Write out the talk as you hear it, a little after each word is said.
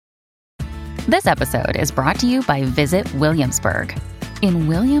This episode is brought to you by Visit Williamsburg. In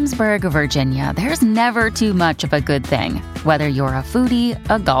Williamsburg, Virginia, there's never too much of a good thing. Whether you're a foodie,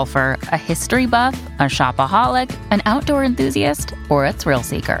 a golfer, a history buff, a shopaholic, an outdoor enthusiast, or a thrill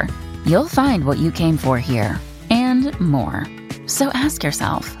seeker, you'll find what you came for here and more. So ask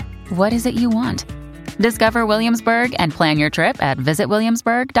yourself, what is it you want? Discover Williamsburg and plan your trip at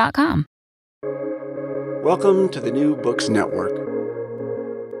visitwilliamsburg.com. Welcome to the New Books Network.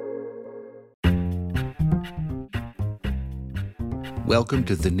 Welcome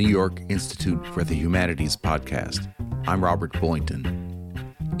to the New York Institute for the Humanities podcast. I'm Robert Boynton.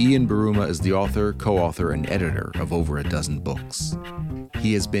 Ian Buruma is the author, co-author, and editor of over a dozen books.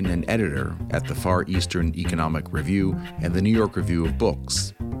 He has been an editor at the Far Eastern Economic Review and the New York Review of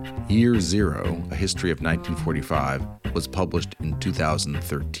Books. Year Zero, A History of 1945, was published in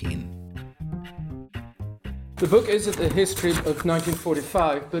 2013. The book is a history of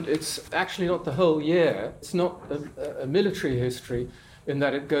 1945, but it's actually not the whole year. It's not a military history in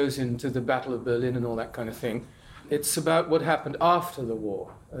that it goes into the Battle of Berlin and all that kind of thing. It's about what happened after the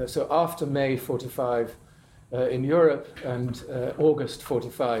war. So after May 45 in Europe and August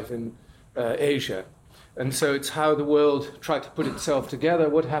 45 in Asia. And so it's how the world tried to put itself together,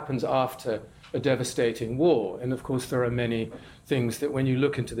 what happens after a devastating war. And of course, there are many things that when you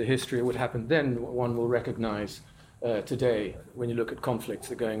look into the history of what happened then, one will recognize today when you look at conflicts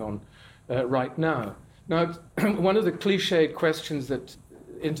that are going on right now. Now, one of the cliched questions that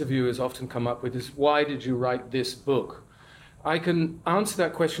interviewers often come up with is, why did you write this book? I can answer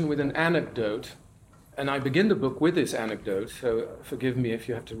that question with an anecdote, and I begin the book with this anecdote, so forgive me if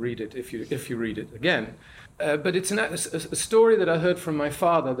you have to read it, if you read it again. But it's a story that I heard from my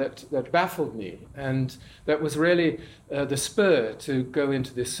father that baffled me, and that was really the spur to go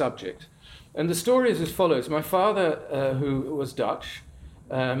into this subject. And the story is as follows. My father, who was Dutch,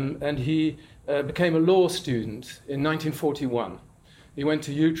 and he became a law student in 1941. He went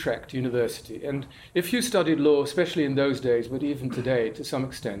to Utrecht University. And if you studied law, especially in those days, but even today to some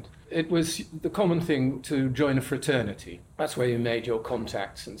extent, it was the common thing to join a fraternity. That's where you made your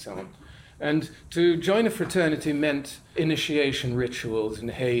contacts and so on. And to join a fraternity meant initiation rituals and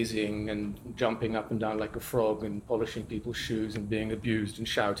hazing and jumping up and down like a frog and polishing people's shoes and being abused and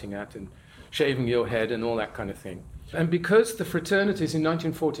shouting at and shaving your head and all that kind of thing. And because the fraternities in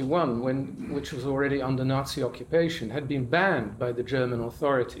 1941, which was already under Nazi occupation, had been banned by the German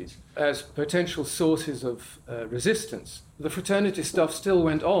authorities as potential sources of resistance, the fraternity stuff still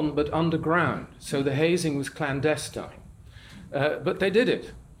went on, but underground. So the hazing was clandestine. But they did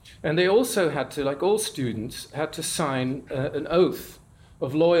it. And they also had to, like all students, had to sign an oath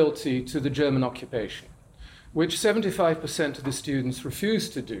of loyalty to the German occupation, which 75% of the students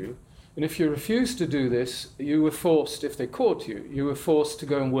refused to do. And if you refused to do this, you were forced, if they caught you, you were forced to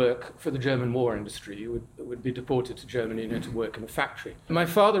go and work for the German war industry. You would be deported to Germany and had to work in a factory. My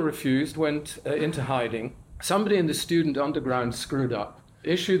father refused, went into hiding. Somebody in the student underground screwed up,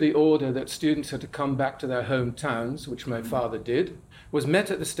 issued the order that students had to come back to their hometowns, which my father did, was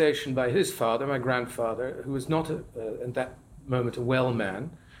met at the station by his father, my grandfather, who was not, at that moment, a well man.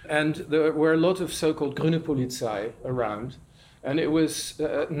 And there were a lot of so-called Grüne Polizei around. And it was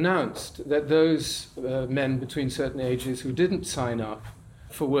announced that those men between certain ages who didn't sign up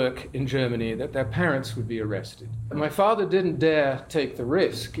for work in Germany, that their parents would be arrested. And my father didn't dare take the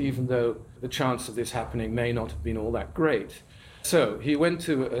risk, even though the chance of this happening may not have been all that great. So he went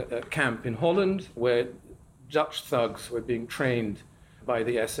to a camp in Holland where Dutch thugs were being trained by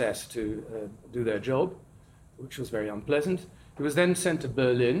the SS to do their job, which was very unpleasant. He was then sent to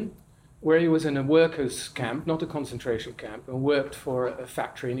Berlin, where he was in a workers' camp, not a concentration camp, and worked for a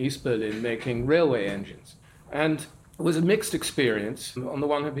factory in East Berlin making railway engines. And it was a mixed experience, on the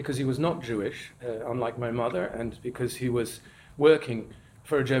one hand because he was not Jewish, unlike my mother, and because he was working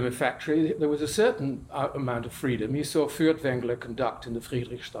for a German factory. There was a certain amount of freedom. He saw Furtwängler conduct in the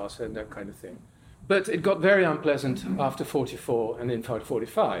Friedrichstraße and that kind of thing. But it got very unpleasant after 44 and in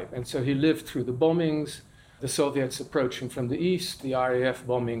 45. And so he lived through the bombings, the Soviets approaching from the east, the RAF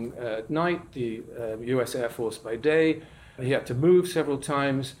bombing at night, the US Air Force by day. He had to move several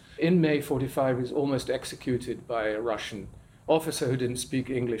times. In May 45, he was almost executed by a Russian officer who didn't speak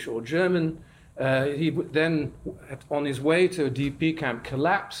English or German. He then, on his way to a DP camp,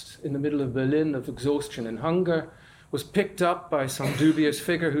 collapsed in the middle of Berlin of exhaustion and hunger, was picked up by some dubious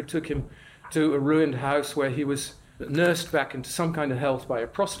figure who took him to a ruined house where he was nursed back into some kind of health by a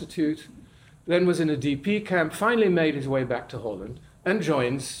prostitute, then was in a DP camp, finally made his way back to Holland, and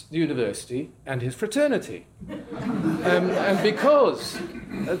joins the university and his fraternity. And because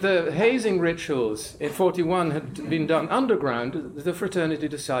the hazing rituals in 41 had been done underground, the fraternity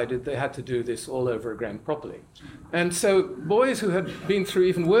decided they had to do this all over again properly. And so boys who had been through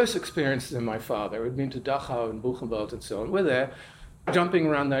even worse experiences than my father, who had been to Dachau and Buchenwald and so on, were there, jumping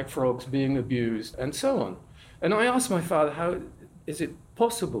around like frogs, being abused, and so on. And I asked my father, how is it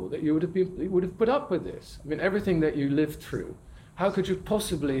possible that you would have put up with this? I mean, everything that you lived through, how could you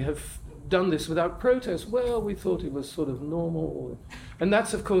possibly have done this without protest? Well, we thought it was sort of normal. And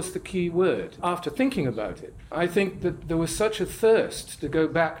that's, of course, the key word. After thinking about it, I think that there was such a thirst to go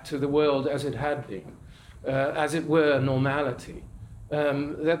back to the world as it had been, as it were normality,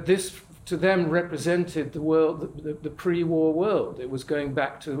 that this to them represented the world, the pre-war world. It was going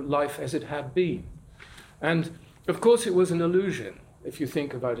back to life as it had been. And of course it was an illusion. If you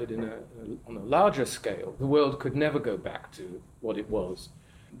think about it on a larger scale, the world could never go back to what it was.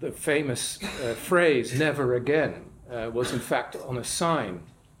 The famous phrase, never again, was in fact on a sign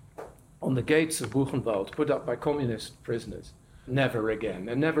on the gates of Buchenwald, put up by communist prisoners. Never again.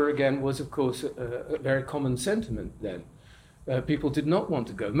 And never again was, of course, a very common sentiment then. People did not want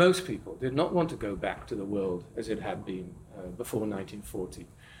to go, most people did not want to go back to the world as it had been before 1940.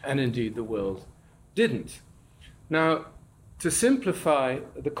 And indeed, the world didn't. Now, to simplify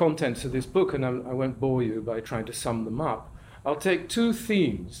the contents of this book, and I won't bore you by trying to sum them up, I'll take two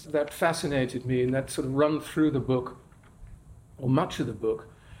themes that fascinated me and that sort of run through the book, or much of the book,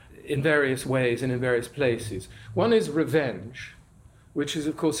 in various ways and in various places. One is revenge, which is,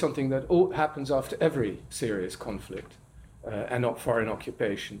 of course, something that happens after every serious conflict and not foreign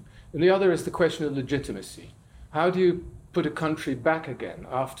occupation. And the other is the question of legitimacy. How do you put a country back again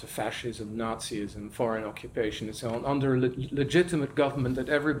after fascism, Nazism, foreign occupation, and so on, under a legitimate government that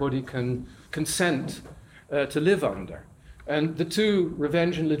everybody can consent to live under? And the two,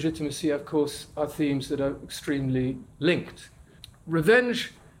 revenge and legitimacy, of course, are themes that are extremely linked.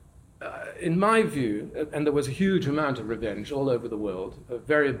 Revenge, in my view, and there was a huge amount of revenge all over the world, a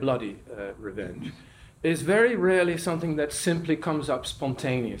very bloody revenge, is very rarely something that simply comes up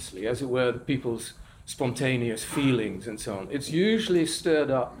spontaneously, as it were, the people's spontaneous feelings and so on. It's usually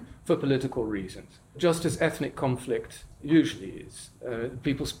stirred up for political reasons, just as ethnic conflict usually is.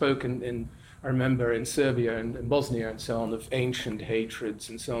 People spoke I remember in Serbia and in Bosnia and so on, of ancient hatreds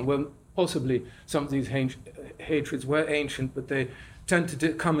and so on. Well, possibly some of these hatreds were ancient, but they tend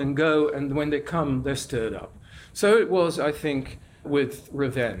to come and go, and when they come, they're stirred up. So it was, I think, with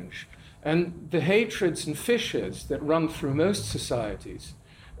revenge. And the hatreds and fissures that run through most societies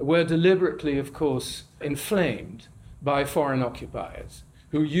were deliberately, of course, inflamed by foreign occupiers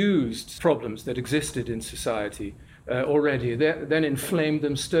who used problems that existed in society already, then inflamed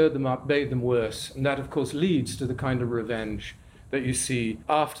them, stirred them up, made them worse. And that, of course, leads to the kind of revenge that you see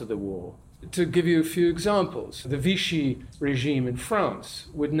after the war. To give you a few examples, the Vichy regime in France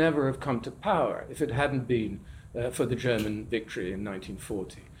would never have come to power if it hadn't been for the German victory in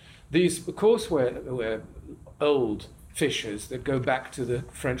 1940. These, of course, were old fissures that go back to the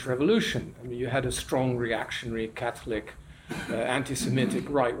French Revolution. I mean, you had a strong reactionary Catholic anti-Semitic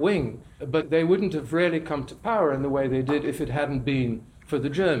right wing, but they wouldn't have really come to power in the way they did if it hadn't been for the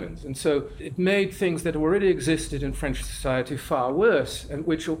Germans. And so it made things that already existed in French society far worse, and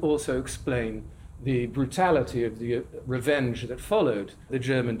which will also explain the brutality of the revenge that followed the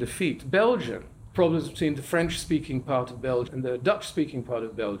German defeat. Belgium, problems between the French-speaking part of Belgium and the Dutch-speaking part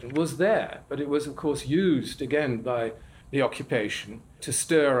of Belgium was there, but it was, of course, used again by the occupation to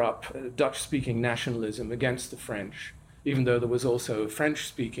stir up Dutch-speaking nationalism against the French, even though there was also a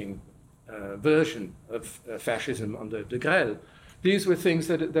French-speaking version of fascism under de Grelle. These were things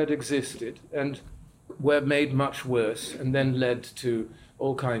that existed and were made much worse and then led to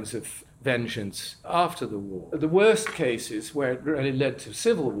all kinds of vengeance after the war. The worst cases where it really led to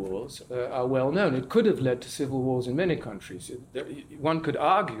civil wars are well known. It could have led to civil wars in many countries. One could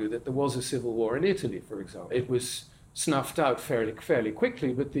argue that there was a civil war in Italy, for example. It was snuffed out fairly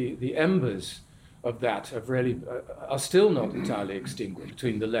quickly, but the embers of that have really are still not entirely extinguished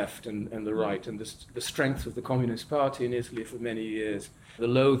between the left and the right, and the strength of the Communist Party in Italy for many years, the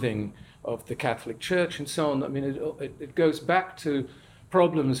loathing of the Catholic Church and so on. I mean, it goes back to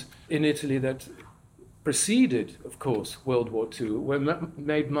problems in Italy that preceded, of course, World War II, were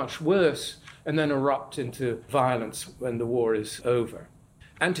made much worse and then erupt into violence when the war is over.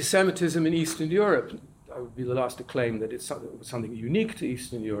 Anti-Semitism in Eastern Europe, I would be the last to claim that it was something unique to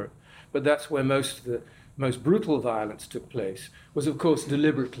Eastern Europe, but that's where most of the most brutal violence took place, was of course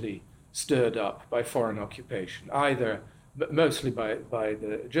deliberately stirred up by foreign occupation, either mostly by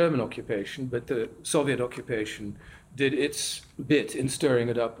the German occupation, but the Soviet occupation did its bit in stirring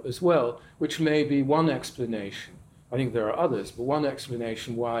it up as well, which may be one explanation. I think there are others, but one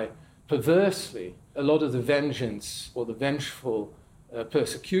explanation why, perversely, a lot of the vengeance or the vengeful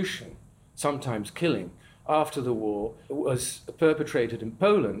persecution, sometimes killing, after the war was perpetrated in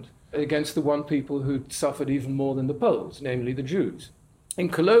Poland against the one people who suffered even more than the Poles, namely the Jews. In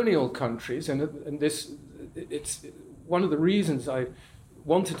colonial countries, and this, it's one of the reasons I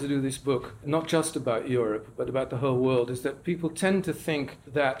wanted to do this book, not just about Europe, but about the whole world, is that people tend to think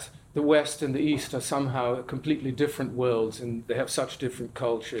that the West and the East are somehow completely different worlds, and they have such different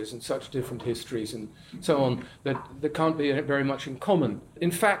cultures and such different histories and so on, that there can't be very much in common.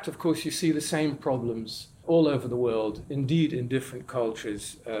 In fact, of course, you see the same problems all over the world, indeed in different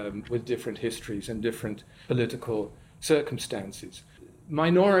cultures, with different histories and different political circumstances.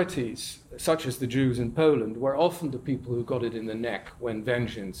 Minorities, such as the Jews in Poland, were often the people who got it in the neck when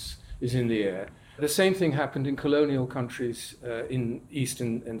vengeance is in the air. The same thing happened in colonial countries in East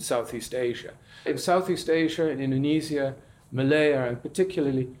and Southeast Asia. In Southeast Asia, in Indonesia, Malaya, and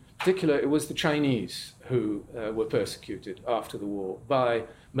particular, it was the Chinese who were persecuted after the war by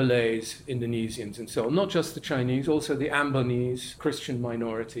Malays, Indonesians, and so on. Not just the Chinese, also the Ambonese, Christian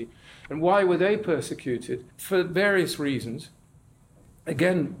minority. And why were they persecuted? For various reasons.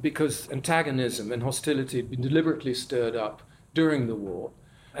 Again, because antagonism and hostility had been deliberately stirred up during the war,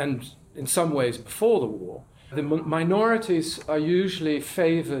 and in some ways before the war. The minorities are usually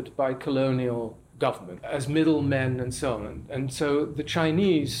favored by colonial government as middlemen and so on. And so the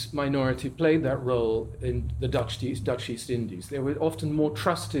Chinese minority played that role in the Dutch East Indies. They were often more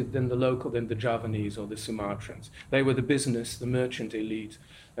trusted than the Javanese or the Sumatrans. They were the business, the merchant elite,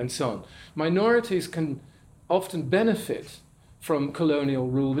 and so on. Minorities can often benefit from colonial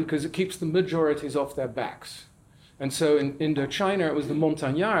rule because it keeps the majorities off their backs. And so in Indochina, it was the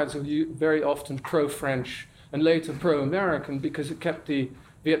Montagnards who were very often pro-French and later pro-American because it kept the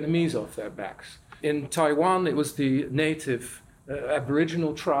Vietnamese off their backs. In Taiwan, it was the native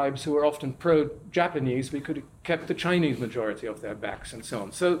Aboriginal tribes who were often pro-Japanese because it kept the Chinese majority off their backs and so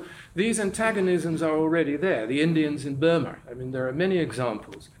on. So these antagonisms are already there. The Indians in Burma, I mean, there are many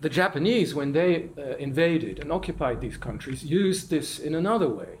examples. The Japanese, when they invaded and occupied these countries, used this in another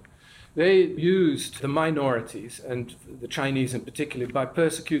way. They used the minorities, and the Chinese in particular, by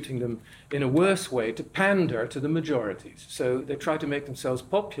persecuting them in a worse way to pander to the majorities. So they tried to make themselves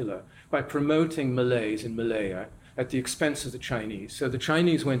popular by promoting Malays in Malaya at the expense of the Chinese. So the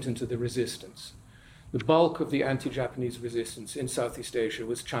Chinese went into the resistance. The bulk of the anti-Japanese resistance in Southeast Asia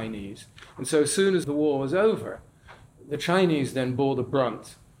was Chinese. And so as soon as the war was over, the Chinese then bore the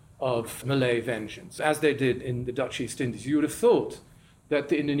brunt of Malay vengeance, as they did in the Dutch East Indies. You would have thought that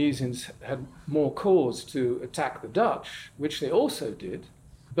the Indonesians had more cause to attack the Dutch, which they also did,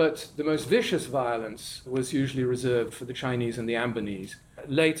 but the most vicious violence was usually reserved for the Chinese and the Ambonese,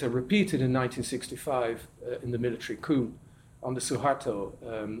 later repeated in 1965 in the military coup on the Suharto,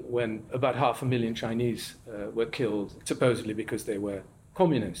 when about 500,000 Chinese were killed, supposedly because they were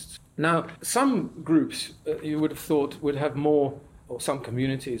communists. Now, some groups you would have thought would have more, or some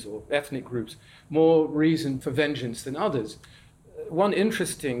communities or ethnic groups, more reason for vengeance than others. One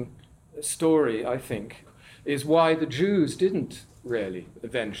interesting story, I think, is why the Jews didn't really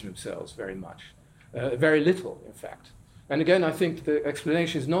avenge themselves very much. Very little, in fact. And again, I think the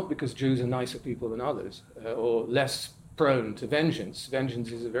explanation is not because Jews are nicer people than others or less prone to vengeance.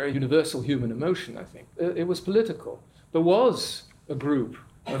 Vengeance is a very universal human emotion, I think. It was political. There was a group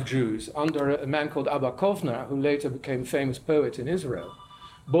of Jews under a man called Abba Kovner, who later became a famous poet in Israel,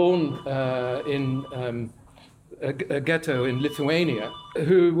 born in a ghetto in Lithuania,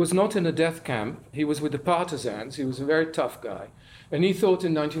 who was not in a death camp. He was with the partisans. He was a very tough guy. And he thought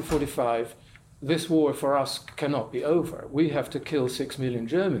in 1945, this war for us cannot be over. We have to kill 6 million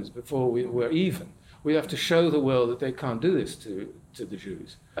Germans before we're even. We have to show the world that they can't do this to the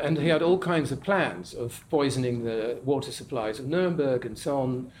Jews. And he had all kinds of plans of poisoning the water supplies of Nuremberg and so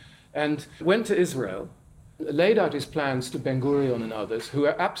on, and went to Israel, laid out his plans to Ben-Gurion and others, who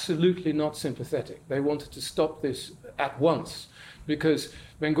are absolutely not sympathetic. They wanted to stop this at once, because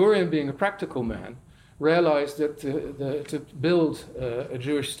Ben-Gurion, being a practical man, realized that to build a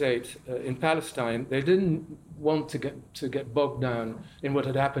Jewish state in Palestine, they didn't want to get bogged down in what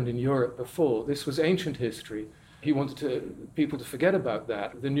had happened in Europe before. This was ancient history. He wanted people to forget about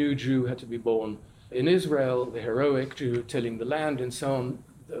that. The new Jew had to be born in Israel, the heroic Jew tilling the land and so on.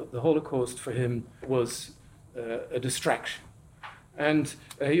 The Holocaust for him was a distraction. And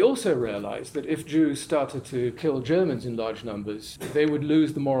he also realized that if Jews started to kill Germans in large numbers, they would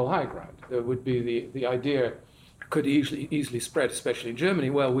lose the moral high ground. There would be the idea could easily spread, especially in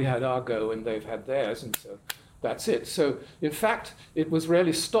Germany. Well, we had our go and they've had theirs, and so that's it. So, in fact, it was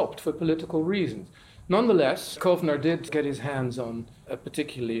rarely stopped for political reasons. Nonetheless, Kovner did get his hands on a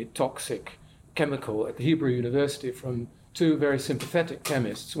particularly toxic chemical at the Hebrew University from two very sympathetic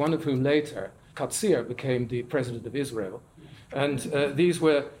chemists, one of whom later, Katzir, became the president of Israel. And these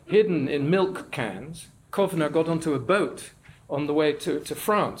were hidden in milk cans. Kovner got onto a boat on the way to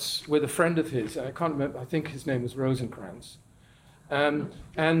France with a friend of his. I can't remember, I think his name was Rosencrantz. And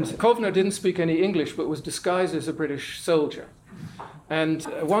Kovner didn't speak any English, but was disguised as a British soldier. And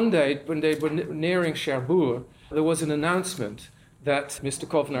one day, when they were nearing Cherbourg, there was an announcement that Mr.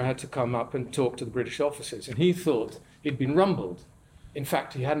 Kovner had to come up and talk to the British officers. And he thought he'd been rumbled. In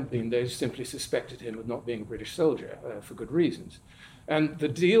fact, he hadn't been. They simply suspected him of not being a British soldier for good reasons. And the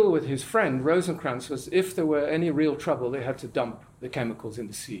deal with his friend, Rosencrantz, was if there were any real trouble, they had to dump the chemicals in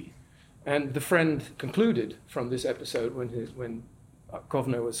the sea. And the friend concluded from this episode when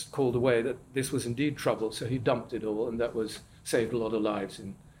Kovner was called away that this was indeed trouble, so he dumped it all, and that saved a lot of lives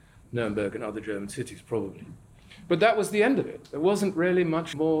in Nuremberg and other German cities, probably. But that was the end of it. There wasn't really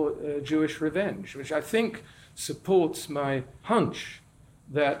much more Jewish revenge, which I think supports my hunch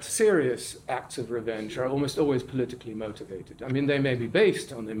that serious acts of revenge are almost always politically motivated. I mean, they may be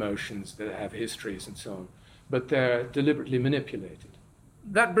based on emotions that have histories and so on, but they're deliberately manipulated.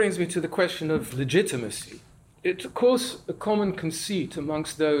 That brings me to the question of legitimacy. It's, of course, a common conceit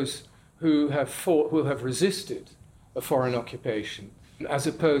amongst those who have fought, who have resisted a foreign occupation, as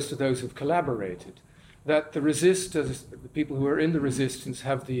opposed to those who've collaborated, that the resistors, the people who are in the resistance,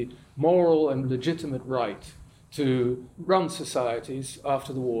 have the moral and legitimate right to run societies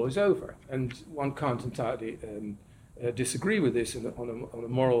after the war is over. And one can't entirely disagree with this on a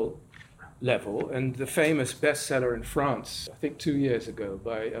moral level. And the famous bestseller in France, I think 2 years ago,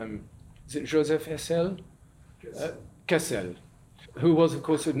 by, is it Joseph Kessel, who was, of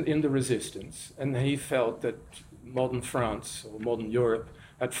course, in the resistance. And he felt that modern France, or modern Europe,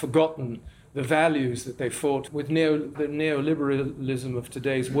 had forgotten the values that they fought with the neoliberalism of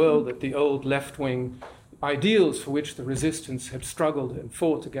today's world, that the old left-wing ideals for which the resistance had struggled and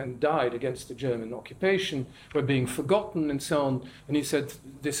fought again, died against the German occupation, were being forgotten and so on. And he said,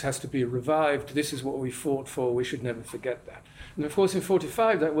 this has to be revived. This is what we fought for. We should never forget that. And of course, in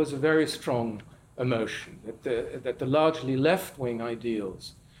 1945, that was a very strong emotion, that the largely left-wing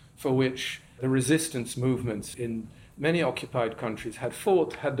ideals for which the resistance movements in many occupied countries had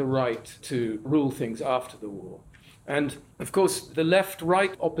fought had the right to rule things after the war. And, of course, the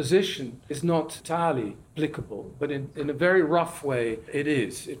left-right opposition is not entirely applicable, but in a very rough way it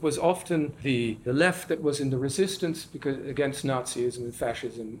is. It was often the left that was in the resistance against Nazism and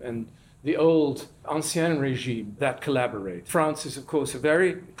fascism, and the old ancien regime that collaborate. France is, of course, a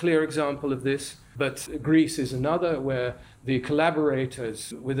very clear example of this, but Greece is another, where the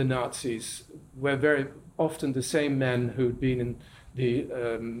collaborators with the Nazis were very often the same men who'd been in the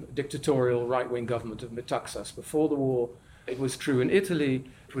dictatorial right-wing government of Metaxas before the war. It was true in Italy,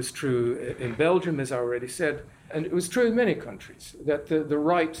 it was true in Belgium, as I already said, and it was true in many countries, that the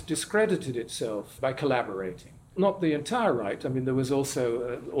right discredited itself by collaborating. Not the entire right, I mean, there was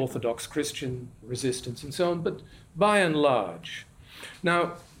also Orthodox Christian resistance and so on, but by and large.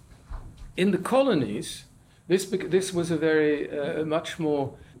 Now, in the colonies, this was a very much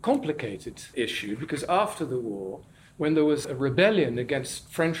more complicated issue, because after the war, when there was a rebellion against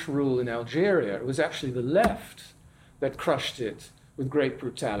French rule in Algeria, it was actually the left that crushed it with great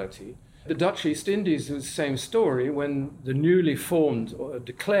brutality. The Dutch East Indies was the same story. When the newly formed or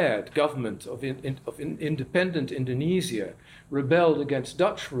declared government of independent Indonesia rebelled against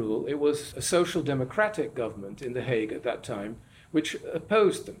Dutch rule, it was a social democratic government in The Hague at that time which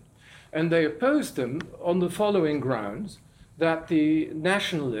opposed them. And they opposed them on the following grounds: that the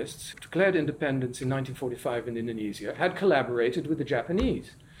nationalists declared independence in 1945 in Indonesia had collaborated with the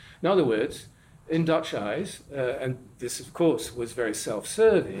Japanese. In other words, in Dutch eyes, and this of course was very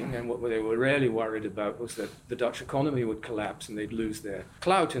self-serving, and what they were really worried about was that the Dutch economy would collapse and they'd lose their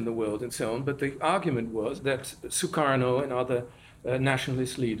clout in the world and so on, but the argument was that Sukarno and other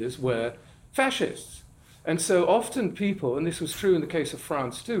nationalist leaders were fascists. And so often people, and this was true in the case of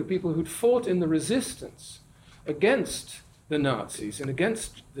France too, people who'd fought in the resistance against the Nazis and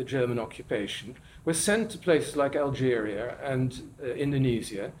against the German occupation were sent to places like Algeria and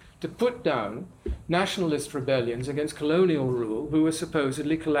Indonesia to put down nationalist rebellions against colonial rule who were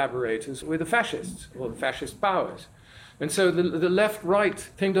supposedly collaborators with the fascists or the fascist powers. And so the left-right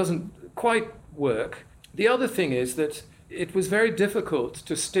thing doesn't quite work. The other thing is that it was very difficult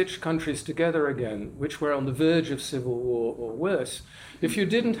to stitch countries together again, which were on the verge of civil war or worse, if you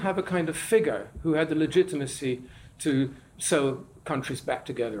didn't have a kind of figure who had the legitimacy to sew countries back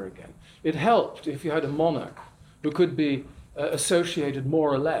together again. It helped if you had a monarch who could be associated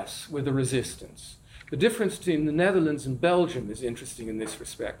more or less with the resistance. The difference between the Netherlands and Belgium is interesting in this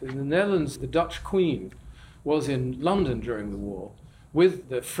respect. In the Netherlands, the Dutch Queen was in London during the war with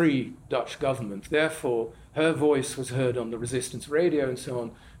the free Dutch government. Therefore, her voice was heard on the resistance radio and so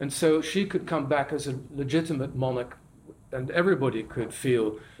on. And so she could come back as a legitimate monarch, and everybody could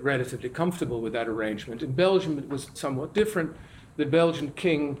feel relatively comfortable with that arrangement. In Belgium, it was somewhat different. The Belgian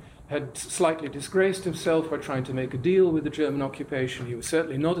king had slightly disgraced himself by trying to make a deal with the German occupation. He was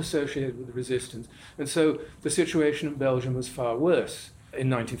certainly not associated with the resistance. And so the situation in Belgium was far worse in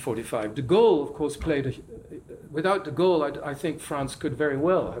 1945. De Gaulle, of course, without de Gaulle, I think France could very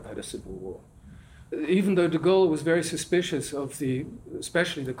well have had a civil war. Even though de Gaulle was very suspicious of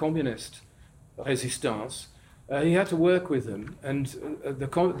especially the communist resistance, he had to work with them. And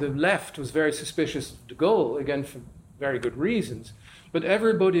the left was very suspicious of de Gaulle, again for very good reasons. But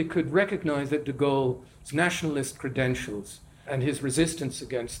everybody could recognize that de Gaulle's nationalist credentials and his resistance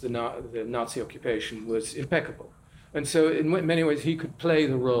against the Nazi occupation was impeccable. And so in many ways he could play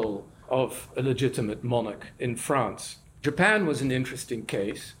the role of a legitimate monarch in France. Japan was an interesting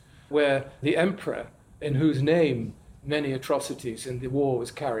case where the emperor, in whose name many atrocities in the war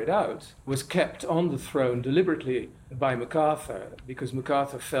was carried out, was kept on the throne deliberately by MacArthur, because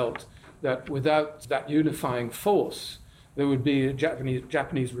MacArthur felt that without that unifying force, there would be a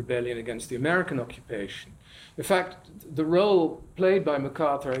Japanese rebellion against the American occupation. In fact, the role played by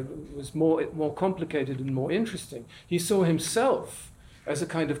MacArthur was more complicated and more interesting. He saw himself as a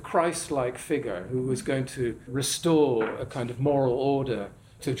kind of Christ-like figure who was going to restore a kind of moral order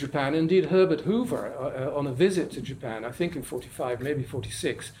to Japan. Indeed, Herbert Hoover, on a visit to Japan, I think in 45, maybe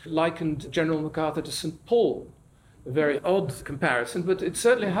 46, likened General MacArthur to St. Paul. A very odd comparison, but it's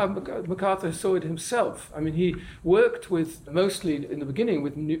certainly how MacArthur saw it himself. I mean, he worked mostly in the beginning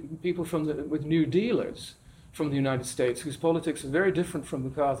with people with New Dealers from the United States, whose politics are very different from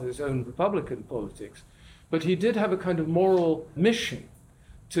MacArthur's own Republican politics. But he did have a kind of moral mission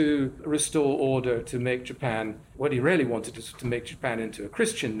to restore order, to make Japan, what he really wanted is to make Japan into a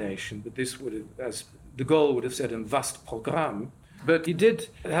Christian nation, but this would have, as de Gaulle would have said, un vaste programme. But he did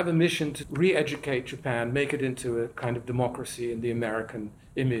have a mission to re-educate Japan, make it into a kind of democracy in the American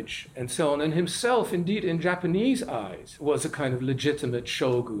image, and so on. And himself, indeed, in Japanese eyes, was a kind of legitimate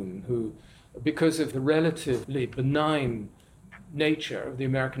shogun who, because of the relatively benign nature of the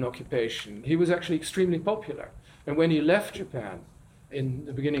American occupation, he was actually extremely popular. And when he left Japan in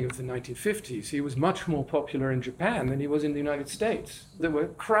the beginning of the 1950s, he was much more popular in Japan than he was in the United States. There were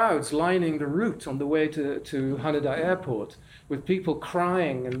crowds lining the route on the way to Haneda Airport, with people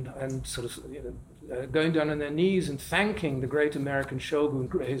crying and sort of going down on their knees and thanking the great American shogun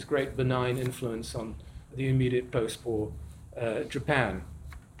for his great benign influence on the immediate post-war Japan.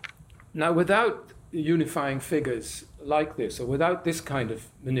 Now, without unifying figures like this, or without this kind of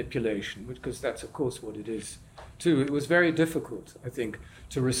manipulation, because that's of course what it is too, it was very difficult, I think,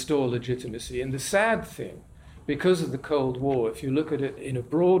 to restore legitimacy. And the sad thing, because of the Cold War, if you look at it in a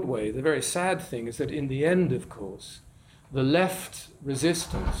broad way, the very sad thing is that in the end, of course, the left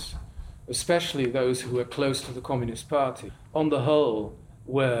resistance, especially those who were close to the Communist Party, on the whole,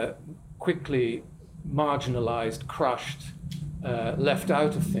 were quickly marginalized, crushed, left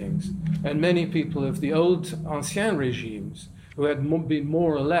out of things. And many people of the old ancien regimes, who had been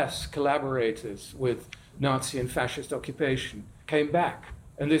more or less collaborators with Nazi and fascist occupation, came back.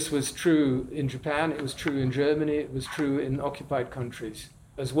 And this was true in Japan, it was true in Germany, it was true in occupied countries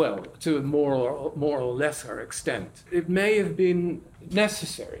as well, to a more or lesser extent. It may have been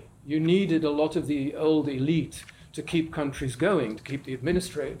necessary. You needed a lot of the old elite to keep countries going, to keep the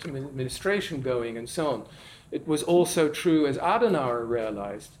administration going, and so on. It was also true, as Adenauer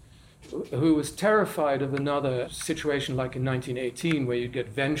realized, who was terrified of another situation like in 1918, where you'd get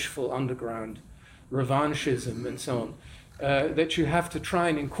vengeful underground revanchism and so on, that you have to try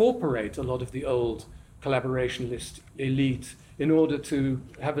and incorporate a lot of the old collaborationist elite in order to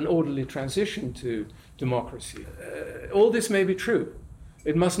have an orderly transition to democracy. All this may be true.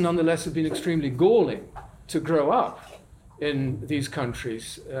 It must nonetheless have been extremely galling to grow up in these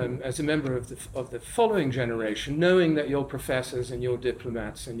countries as a member of the following generation, knowing that your professors and your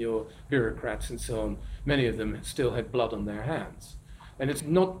diplomats and your bureaucrats and so on, many of them still had blood on their hands. And it's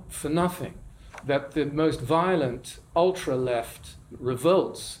not for nothing that the most violent ultra-left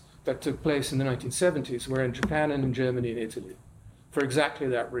revolts that took place in the 1970s were in Japan and in Germany and Italy, for exactly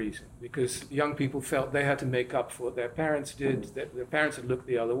that reason, because young people felt they had to make up for what their parents did, that their parents had looked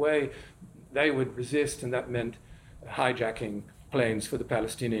the other way, they would resist, and that meant hijacking planes for the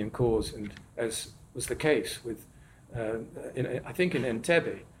Palestinian cause, and as was the case with I think in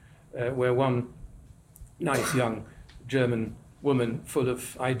Entebbe, where one nice young German woman full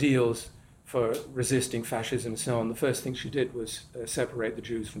of ideals for resisting fascism and so on, the first thing she did was separate the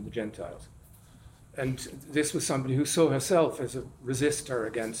Jews from the Gentiles. And this was somebody who saw herself as a resistor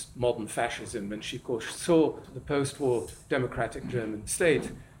against modern fascism, and she, of course, saw the post-war democratic German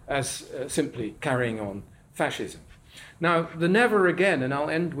state as simply carrying on fascism. Now, the never again, and I'll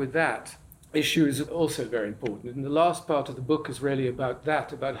end with that, issue is also very important. And the last part of the book is really about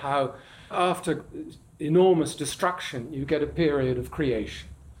that, about how after enormous destruction, you get a period of creation.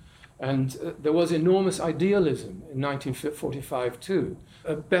 And there was enormous idealism in 1945 too.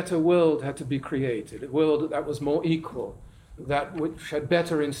 A better world had to be created, a world that was more equal, which had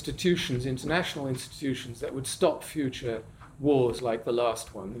better institutions, international institutions, that would stop future wars like the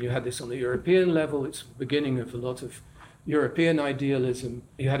last one. And you had this on the European level. It's the beginning of a lot of European idealism.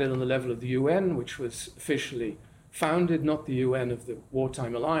 You had it on the level of the UN, which was officially founded, not the UN of the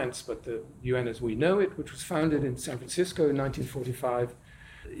Wartime Alliance, but the UN as we know it, which was founded in San Francisco in 1945.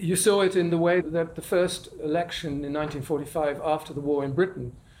 You saw it in the way that the first election in 1945 after the war in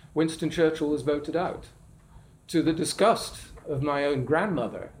Britain, Winston Churchill was voted out, to the disgust of my own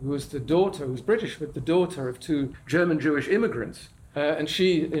grandmother, who was British, but the daughter of two German Jewish immigrants. And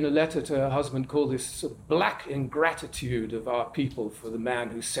she, in a letter to her husband, called this sort of black ingratitude of our people for the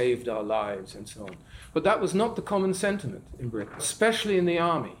man who saved our lives and so on. But that was not the common sentiment in Britain, especially in the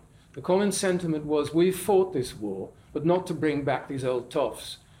army. The common sentiment was, we fought this war, but not to bring back these old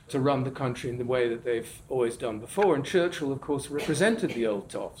toffs to run the country in the way that they've always done before. And Churchill, of course, represented the old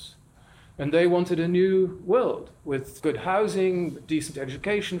toffs. And they wanted a new world with good housing, decent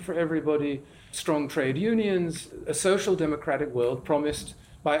education for everybody, strong trade unions, a social democratic world promised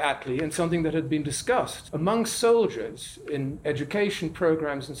by Attlee, and something that had been discussed among soldiers in education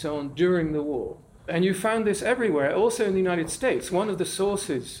programs and so on during the war. And you found this everywhere, also in the United States. One of the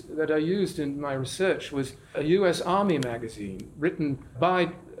sources that I used in my research was a US Army magazine written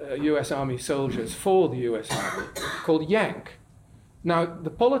by US Army soldiers for the US Army called Yank. Now, the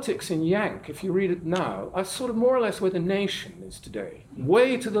politics in Yank, if you read it now, are sort of more or less where the nation is today,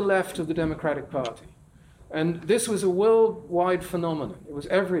 way to the left of the Democratic Party. And this was a worldwide phenomenon. It was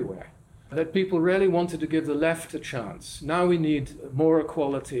everywhere, that people really wanted to give the left a chance. Now we need more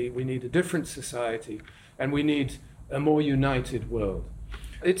equality, we need a different society, and we need a more united world.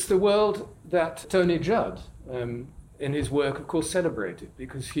 It's the world that Tony Judd, in his work, of course, celebrated,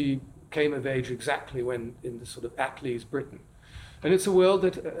 because he came of age exactly when in the sort of Attlee's Britain. And it's a world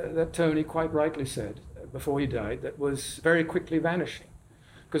that Tony quite rightly said before he died that was very quickly vanishing,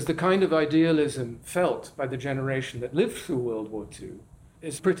 because the kind of idealism felt by the generation that lived through World War II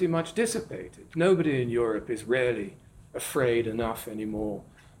is pretty much dissipated. Nobody in Europe is really afraid enough anymore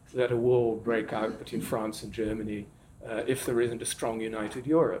that a war will break out between France and Germany if there isn't a strong united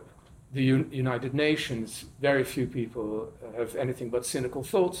Europe. The United Nations, very few people have anything but cynical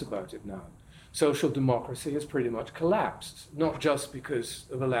thoughts about it now. Social democracy has pretty much collapsed, not just because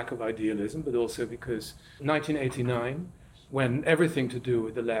of a lack of idealism, but also because 1989, when everything to do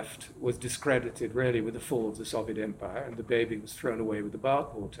with the left was discredited really with the fall of the Soviet Empire, and the baby was thrown away with the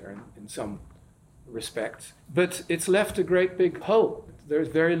bathwater in some respects. But it's left a great big hole. There's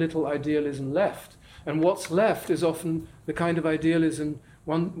very little idealism left. And what's left is often the kind of idealism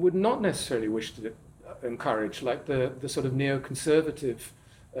one would not necessarily wish to encourage, like the sort of neoconservative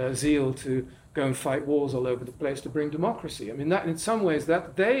zeal to go and fight wars all over the place to bring democracy. I mean, that in some ways,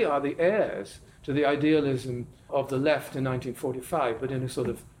 that they are the heirs to the idealism of the left in 1945, but in a sort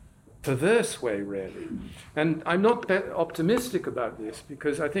of perverse way, really. And I'm not optimistic about this,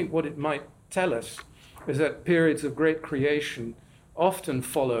 because I think what it might tell us is that periods of great creation often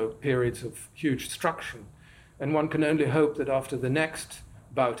follow periods of huge destruction. And one can only hope that after the next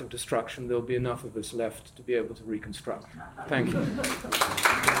bout of destruction, there'll be enough of us left to be able to reconstruct. Thank you.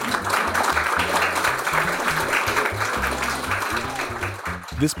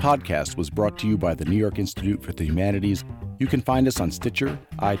 This podcast was brought to you by the New York Institute for the Humanities. You can find us on Stitcher,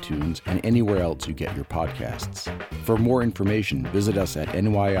 iTunes, and anywhere else you get your podcasts. For more information, visit us at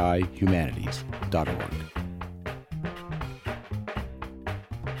nyihumanities.org.